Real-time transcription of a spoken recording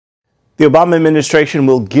The Obama administration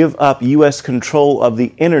will give up U.S. control of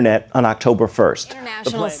the internet on October 1st.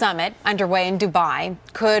 International summit underway in Dubai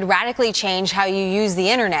could radically change how you use the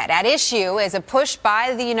internet. At issue is a push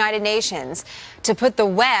by the United Nations to put the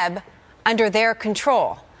web under their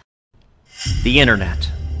control. The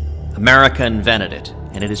internet. America invented it,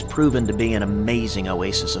 and it has proven to be an amazing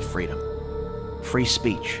oasis of freedom. Free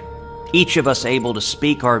speech. Each of us able to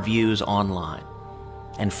speak our views online.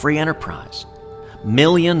 And free enterprise.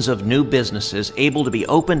 Millions of new businesses able to be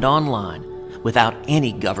opened online without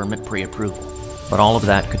any government pre-approval. But all of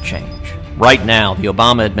that could change. Right now, the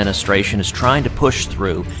Obama administration is trying to push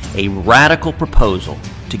through a radical proposal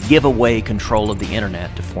to give away control of the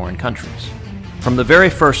internet to foreign countries. From the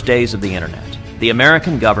very first days of the internet, the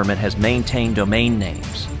American government has maintained domain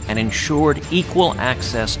names and ensured equal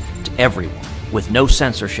access to everyone with no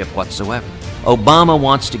censorship whatsoever. Obama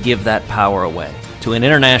wants to give that power away to an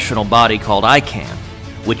international body called ICANN,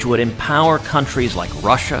 which would empower countries like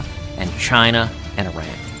Russia and China and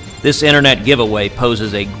Iran. This internet giveaway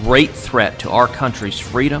poses a great threat to our country's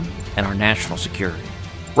freedom and our national security.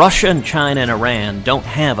 Russia and China and Iran don't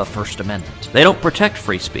have a First Amendment. They don't protect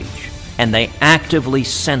free speech, and they actively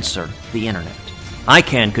censor the internet.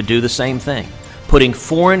 ICANN could do the same thing, putting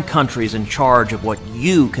foreign countries in charge of what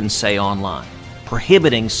you can say online,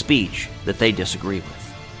 prohibiting speech that they disagree with.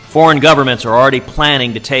 Foreign governments are already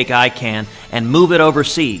planning to take ICANN and move it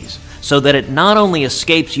overseas so that it not only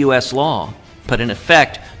escapes U.S. law, but in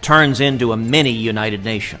effect turns into a mini United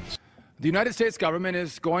Nations. The United States government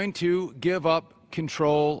is going to give up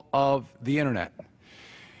control of the internet.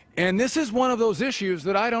 And this is one of those issues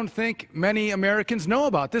that I don't think many Americans know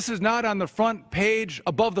about. This is not on the front page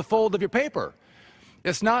above the fold of your paper.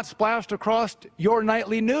 It's not splashed across your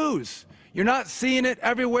nightly news. You're not seeing it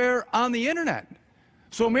everywhere on the internet.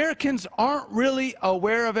 So Americans aren't really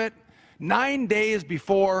aware of it 9 days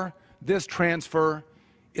before this transfer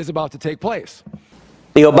is about to take place.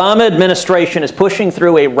 The Obama administration is pushing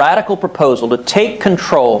through a radical proposal to take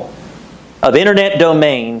control of internet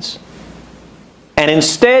domains and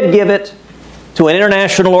instead give it to an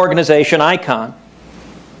international organization, ICANN,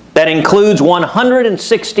 that includes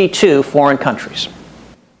 162 foreign countries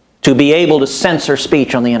to be able to censor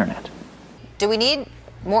speech on the internet. Do we need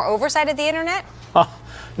more oversight of the internet?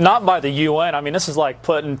 Not by the UN. I mean, this is like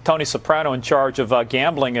putting Tony Soprano in charge of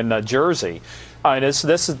gambling in Jersey. This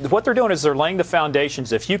is what they're doing is they're laying the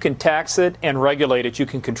foundations. If you can tax it and regulate it, you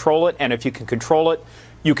can control it, and if you can control it,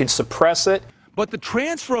 you can suppress it. But the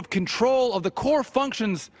transfer of control of the core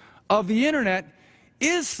functions of the internet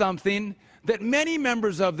is something that many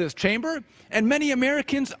members of this chamber and many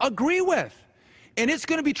Americans agree with. And it's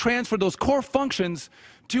going to be transferred, those core functions,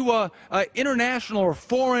 to an international or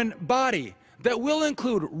foreign body that will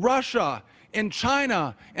include Russia and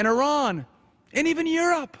China and Iran and even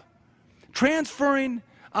Europe, transferring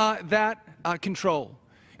that control.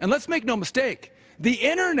 And let's make no mistake, the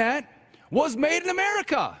internet was made in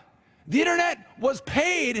America. The internet was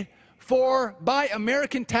paid for by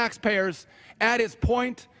American taxpayers at its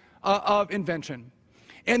point of invention.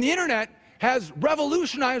 And the internet has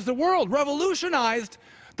revolutionized the world, revolutionized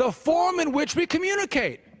the form in which we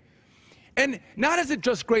communicate. And not is it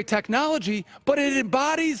just great technology, but it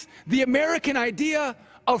embodies the American idea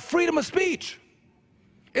of freedom of speech.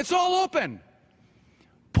 It's all open.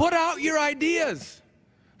 Put out your ideas.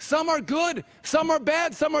 Some are good, some are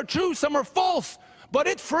bad, some are true, some are false, but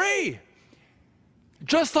it's free.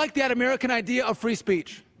 Just like that American idea of free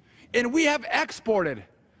speech. And we have exported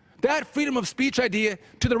that freedom of speech idea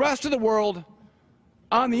to the rest of the world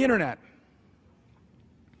on the internet.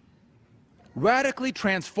 Radically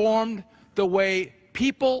transformed the way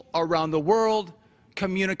people around the world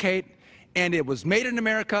communicate, and it was made in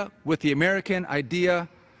America with the American idea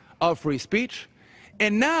of free speech.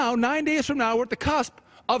 And now, 9 days from now, we're at the cusp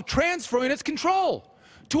of transferring its control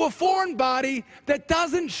to a foreign body that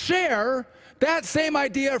doesn't share that same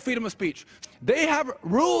idea of freedom of speech. They have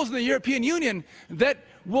rules in the European Union that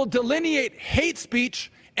will delineate hate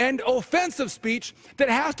speech and offensive speech that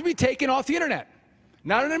has to be taken off the internet.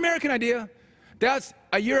 Not an American idea. That's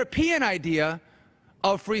a European idea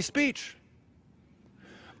of free speech.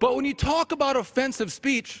 But when you talk about offensive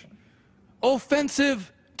speech,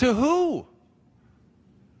 offensive to who?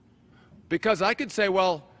 Because I could say,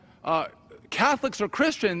 well, Catholics or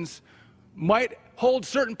Christians might hold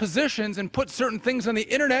certain positions and put certain things on the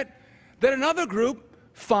internet that another group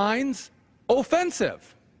finds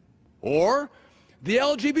offensive. Or the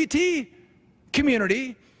LGBT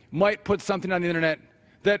community might put something on the internet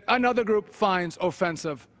that another group finds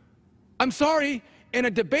offensive. I'm sorry, in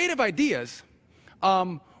a debate of ideas,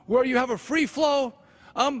 where you have a free flow,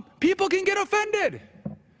 people can get offended.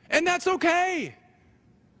 And that's okay.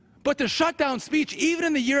 But to shut down speech, even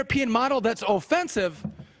in the European model that's offensive,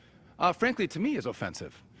 frankly, to me, is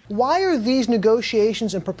offensive. Why are these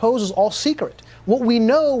negotiations and proposals all secret? What we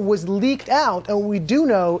know was leaked out, and what we do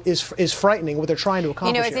know is frightening, what they're trying to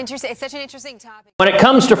accomplish. You know, it's here. interesting. It's such an interesting topic. When it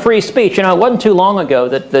comes to free speech, you know, it wasn't too long ago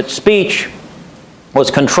that speech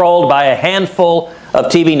was controlled by a handful of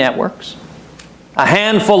TV networks, a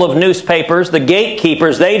handful of newspapers. The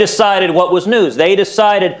gatekeepers, they decided what was news. They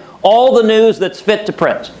decided all the news that's fit to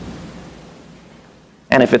print.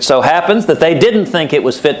 And if it so happens that they didn't think it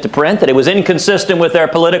was fit to print, that it was inconsistent with their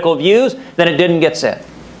political views, then it didn't get said.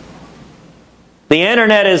 The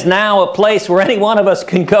internet is now a place where any one of us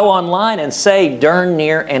can go online and say darn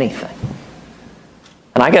near anything.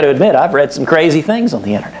 And I got to admit, I've read some crazy things on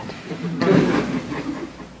the internet.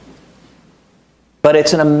 But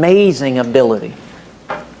it's an amazing ability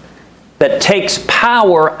that takes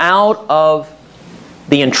power out of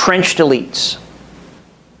the entrenched elites.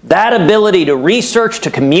 That ability to research, to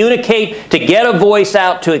communicate, to get a voice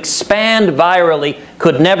out, to expand virally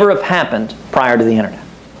could never have happened prior to the internet.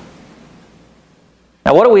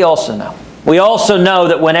 Now, what do we also know? We also know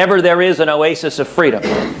that whenever there is an oasis of freedom,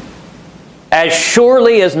 as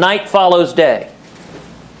surely as night follows day,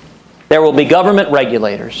 there will be government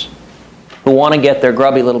regulators who want to get their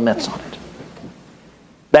grubby little mitts on it.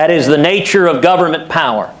 That is the nature of government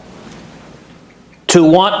power. To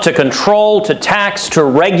want to control, to tax, to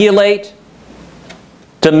regulate,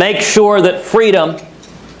 to make sure that freedom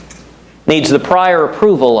needs the prior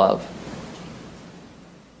approval of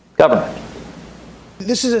government.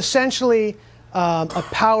 This is essentially a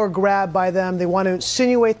power grab by them. They want to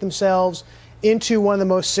insinuate themselves into one of the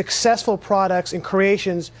most successful products and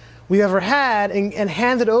creations we've ever had and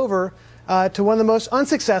hand it over to one of the most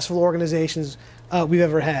unsuccessful organizations we've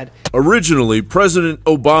ever had. Originally, President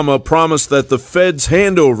Obama promised that the Fed's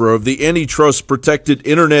handover of the Antitrust-Protected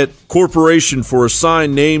Internet Corporation for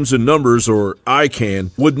Assigned Names and Numbers, or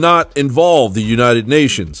ICANN, would not involve the United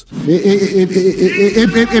Nations.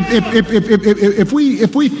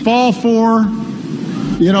 If we fall for,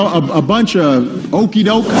 you know, a bunch of okey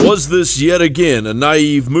doke. Was this yet again a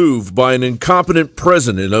naive move by an incompetent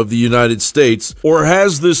president of the United States, or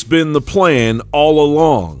has this been the plan all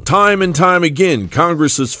along? Time and time again,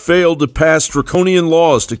 Congress has failed to pass draconian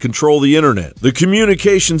laws to control the internet. The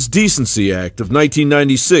Communications Decency Act of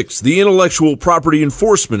 1996, the Intellectual Property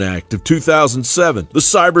Enforcement Act of 2007, the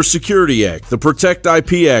Cybersecurity Act, the Protect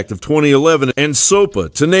IP Act of 2011, and SOPA,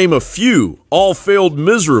 to name a few, all failed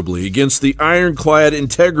miserably against the ironclad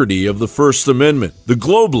integrity of the First Amendment. The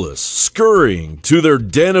globalists, scurrying to their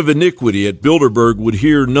den of iniquity at Bilderberg, would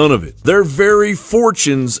hear none of it. Their very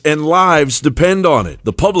fortunes and lives depend on it.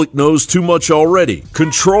 The public knows too much already.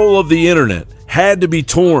 Control of the internet had to be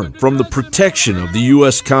torn from the protection of the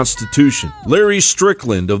U.S. Constitution. Larry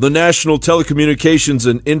Strickland of the National Telecommunications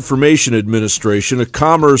and Information Administration, a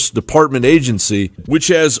Commerce Department agency which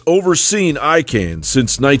has overseen ICANN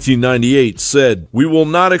since 1998, said, "We will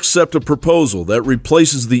not accept a proposal that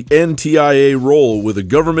replaces the NTIA role with a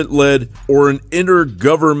government-led or an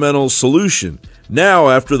intergovernmental solution. Now,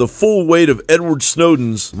 after the full weight of Edward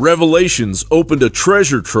Snowden's revelations opened a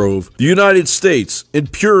treasure trove, the United States, in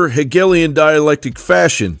pure Hegelian dialectic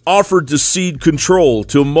fashion, offered to cede control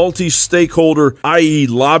to a multi-stakeholder, i.e.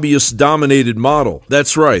 lobbyist-dominated model.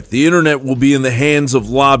 That's right, the internet will be in the hands of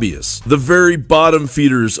lobbyists, the very bottom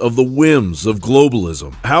feeders of the whims of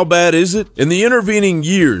globalism. How bad is it? In the intervening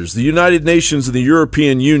years, the United Nations and the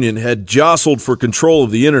European Union had jostled for control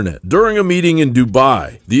of the internet. During a meeting in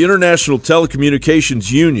Dubai, the International Telecommunications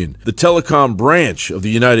Union, the telecom branch of the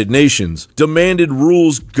United Nations, demanded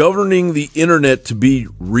rules governing the internet to be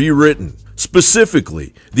rewritten.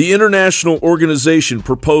 Specifically, the international organization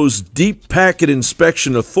proposed Deep Packet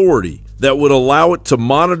Inspection Authority that would allow it to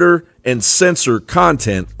monitor and censor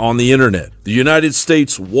content on the internet. The United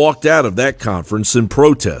States walked out of that conference in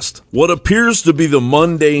protest. What appears to be the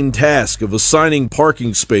mundane task of assigning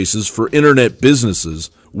parking spaces for internet businesses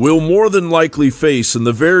will more than likely face in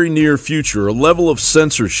the very near future a level of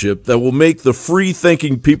censorship that will make the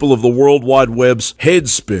free-thinking people of the World Wide Web's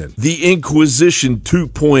heads spin. The Inquisition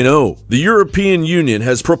 2.0. The European Union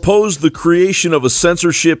has proposed the creation of a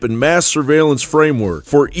censorship and mass surveillance framework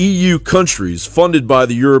for EU countries funded by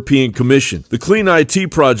the European Commission. The Clean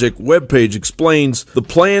IT Project webpage explains the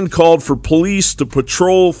plan called for police to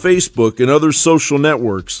patrol Facebook and other social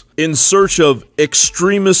networks in search of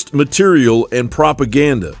extremist material and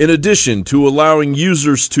propaganda, in addition to allowing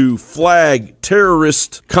users to flag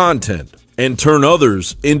terrorist content and turn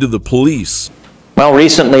others into the police. Well,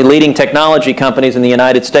 recently, leading technology companies in the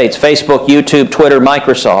United States, Facebook, YouTube, Twitter,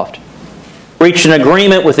 Microsoft, reached an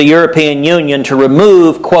agreement with the European Union to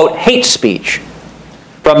remove, quote, hate speech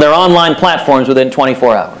from their online platforms within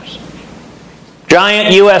 24 hours.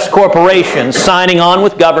 Giant U.S. corporations signing on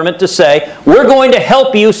with government to say, we're going to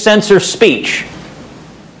help you censor speech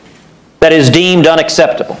that is deemed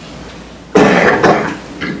unacceptable.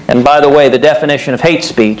 And by the way, the definition of hate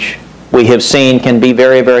speech, we have seen, can be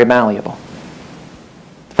very, very malleable.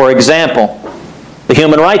 For example, the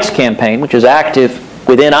Human Rights Campaign, which is active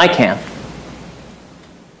within ICANN,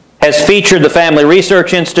 has featured the Family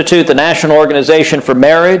Research Institute, the National Organization for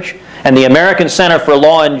Marriage, and the American Center for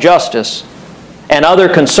Law and Justice, and other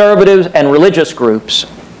conservative and religious groups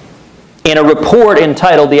in a report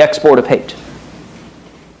entitled The Export of Hate.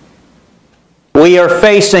 We are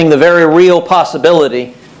facing the very real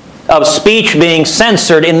possibility of speech being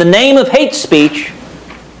censored in the name of hate speech.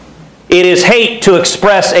 It is hate to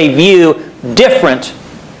express a view different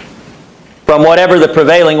from whatever the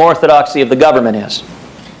prevailing orthodoxy of the government is.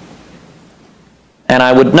 And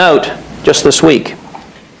I would note, just this week,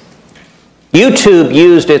 YouTube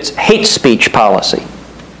used its hate speech policy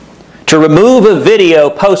to remove a video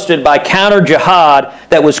posted by Counter Jihad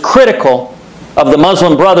that was critical of the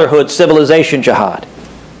Muslim Brotherhood civilization jihad.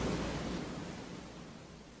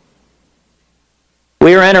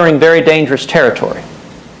 We are entering very dangerous territory,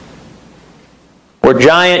 where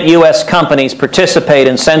giant U.S. companies participate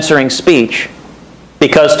in censoring speech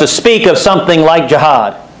because to speak of something like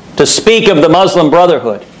jihad, to speak of the Muslim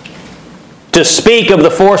Brotherhood, to speak of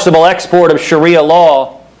the forcible export of Sharia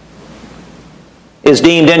law is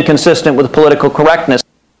deemed inconsistent with political correctness.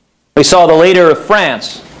 We saw the leader of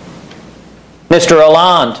France, Mr.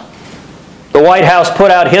 Hollande, the White House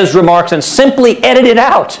put out his remarks and simply edited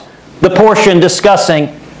out the portion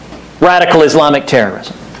discussing radical Islamic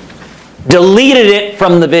terrorism. Deleted it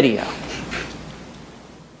from the video.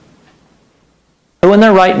 Who in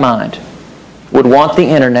their right mind would want the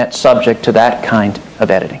internet subject to that kind of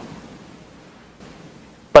editing?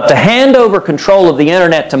 But to hand over control of the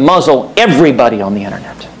internet to muzzle everybody on the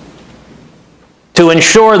internet, to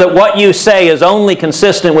ensure that what you say is only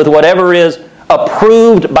consistent with whatever is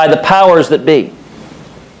approved by the powers that be,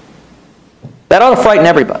 that ought to frighten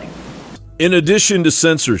everybody. In addition to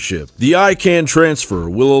censorship, the ICANN transfer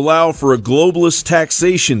will allow for a globalist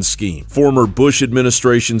taxation scheme. Former Bush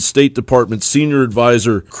administration State Department senior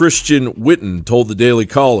advisor Christian Witten told the Daily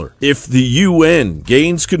Caller, if the UN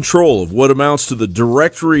gains control of what amounts to the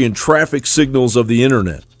directory and traffic signals of the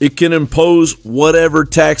internet, it can impose whatever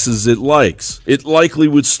taxes it likes. It likely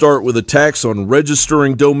would start with a tax on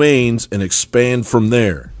registering domains and expand from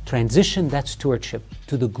there. Transition that stewardship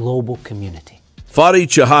to the global community. Fadi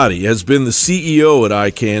Chehadi has been the CEO at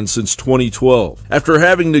ICANN since 2012. After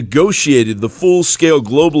having negotiated the full-scale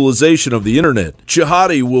globalization of the internet,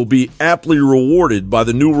 Chehadi will be aptly rewarded by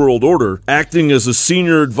the New World Order, acting as a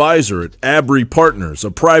senior advisor at Abry Partners,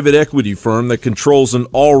 a private equity firm that controls an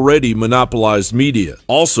already monopolized media.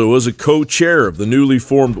 Also as a co-chair of the newly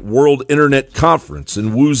formed World Internet Conference in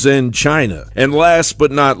Wuzhen, China. And last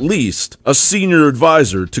but not least, a senior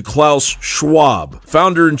advisor to Klaus Schwab,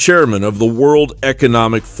 founder and chairman of the World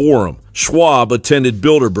Economic Forum. Schwab attended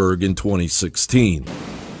Bilderberg in 2016.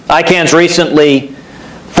 ICANN's recently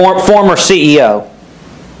former CEO,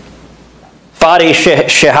 Fadi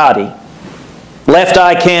Chehadi, left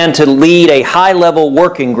ICANN to lead a high-level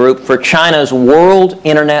working group for China's World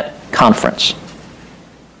Internet Conference.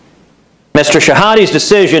 Mr. Chehadi's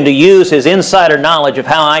decision to use his insider knowledge of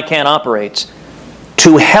how ICANN operates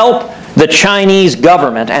to help the Chinese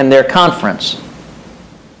government and their conference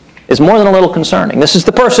is more than a little concerning. This is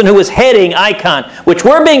the person who is heading ICANN, which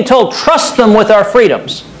we're being told, trust them with our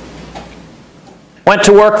freedoms. Went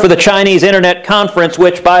to work for the Chinese Internet Conference,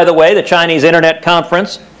 which, by the way, the Chinese Internet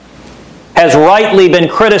Conference has rightly been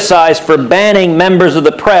criticized for banning members of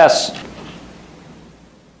the press.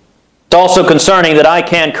 It's also concerning that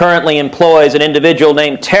ICANN currently employs an individual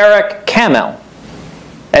named Tarek Kamel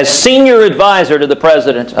as senior advisor to the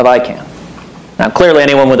president of ICANN. Now, clearly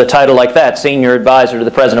anyone with a title like that, senior advisor to the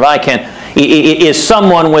president of ICANN, is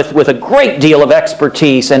someone with a great deal of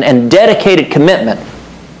expertise and dedicated commitment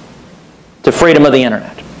to freedom of the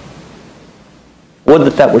internet.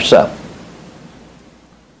 Would that were so.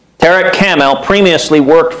 Tarek Kamel previously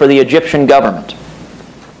worked for the Egyptian government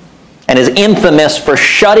and is infamous for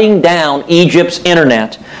shutting down Egypt's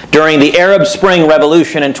internet during the Arab Spring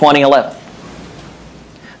Revolution in 2011.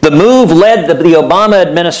 The move led the Obama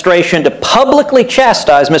administration to publicly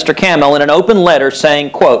chastise Mr. Kamel in an open letter saying,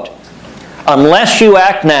 quote, unless you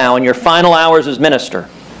act now in your final hours as minister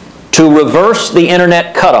to reverse the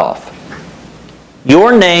internet cutoff,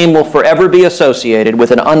 your name will forever be associated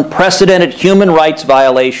with an unprecedented human rights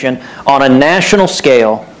violation on a national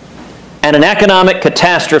scale and an economic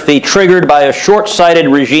catastrophe triggered by a short-sighted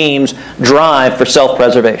regime's drive for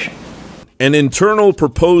self-preservation. An internal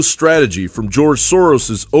proposed strategy from George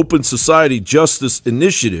Soros' Open Society Justice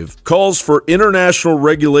Initiative calls for international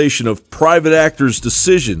regulation of private actors'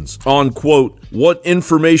 decisions on, quote, what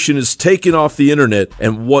information is taken off the internet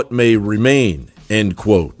and what may remain, end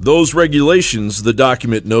quote. Those regulations, the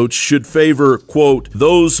document notes, should favor, quote,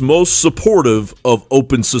 those most supportive of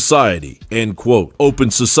open society, end quote.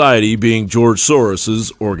 Open Society being George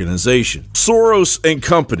Soros' organization. Soros and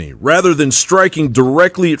company, rather than striking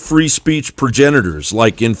directly at free speech progenitors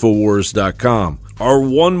like Infowars.com, are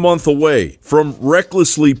 1 month away from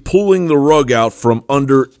recklessly pulling the rug out from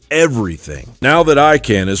under everything. Now that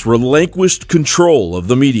ICANN has relinquished control of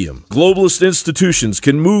the medium, globalist institutions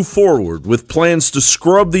can move forward with plans to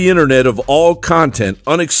scrub the internet of all content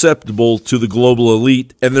unacceptable to the global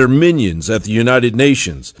elite and their minions at the United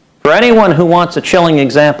Nations. For anyone who wants a chilling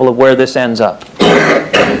example of where this ends up,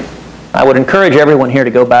 I would encourage everyone here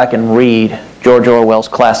to go back and read George Orwell's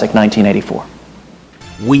classic 1984.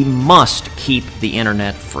 We must keep the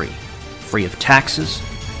internet free. Free of taxes,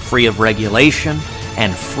 free of regulation,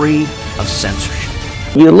 and free of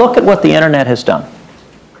censorship. You look at what the internet has done.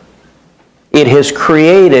 It has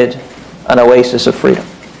created an oasis of freedom.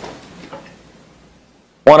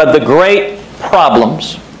 One of the great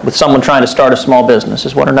problems with someone trying to start a small business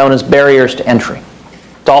is what are known as barriers to entry.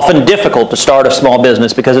 It's often difficult to start a small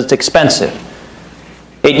business because it's expensive.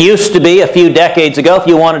 It used to be a few decades ago, if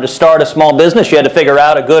you wanted to start a small business, you had to figure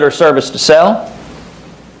out a good or service to sell.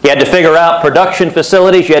 You had to figure out production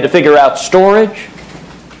facilities. You had to figure out storage.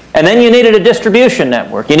 And then you needed a distribution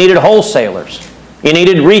network. You needed wholesalers. You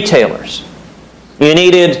needed retailers. You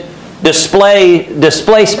needed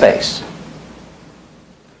display space.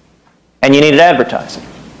 And you needed advertising.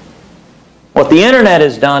 What the internet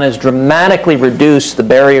has done is dramatically reduce the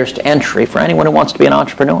barriers to entry for anyone who wants to be an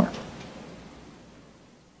entrepreneur.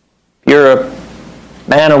 If you're a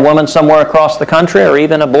man or woman somewhere across the country, or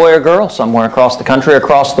even a boy or girl somewhere across the country or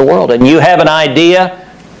across the world, and you have an idea,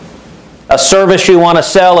 a service you want to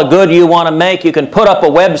sell, a good you want to make, you can put up a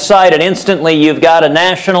website and instantly you've got a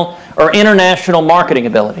national or international marketing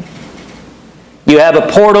ability. You have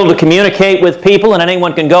a portal to communicate with people, and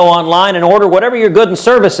anyone can go online and order whatever your good and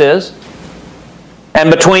service is. And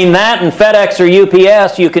between that and FedEx or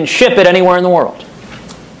UPS, you can ship it anywhere in the world.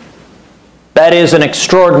 That is an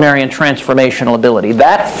extraordinary and transformational ability.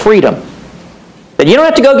 That freedom, that you don't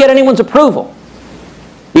have to go get anyone's approval.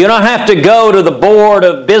 You don't have to go to the Board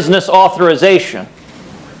of Business Authorization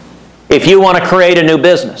if you want to create a new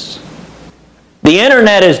business. The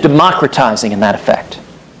internet is democratizing in that effect.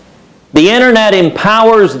 The internet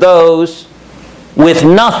empowers those with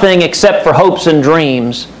nothing except for hopes and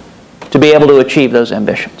dreams to be able to achieve those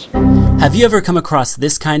ambitions. Have you ever come across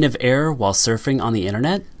this kind of error while surfing on the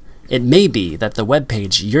internet? It may be that the web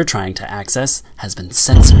page you're trying to access has been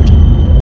censored.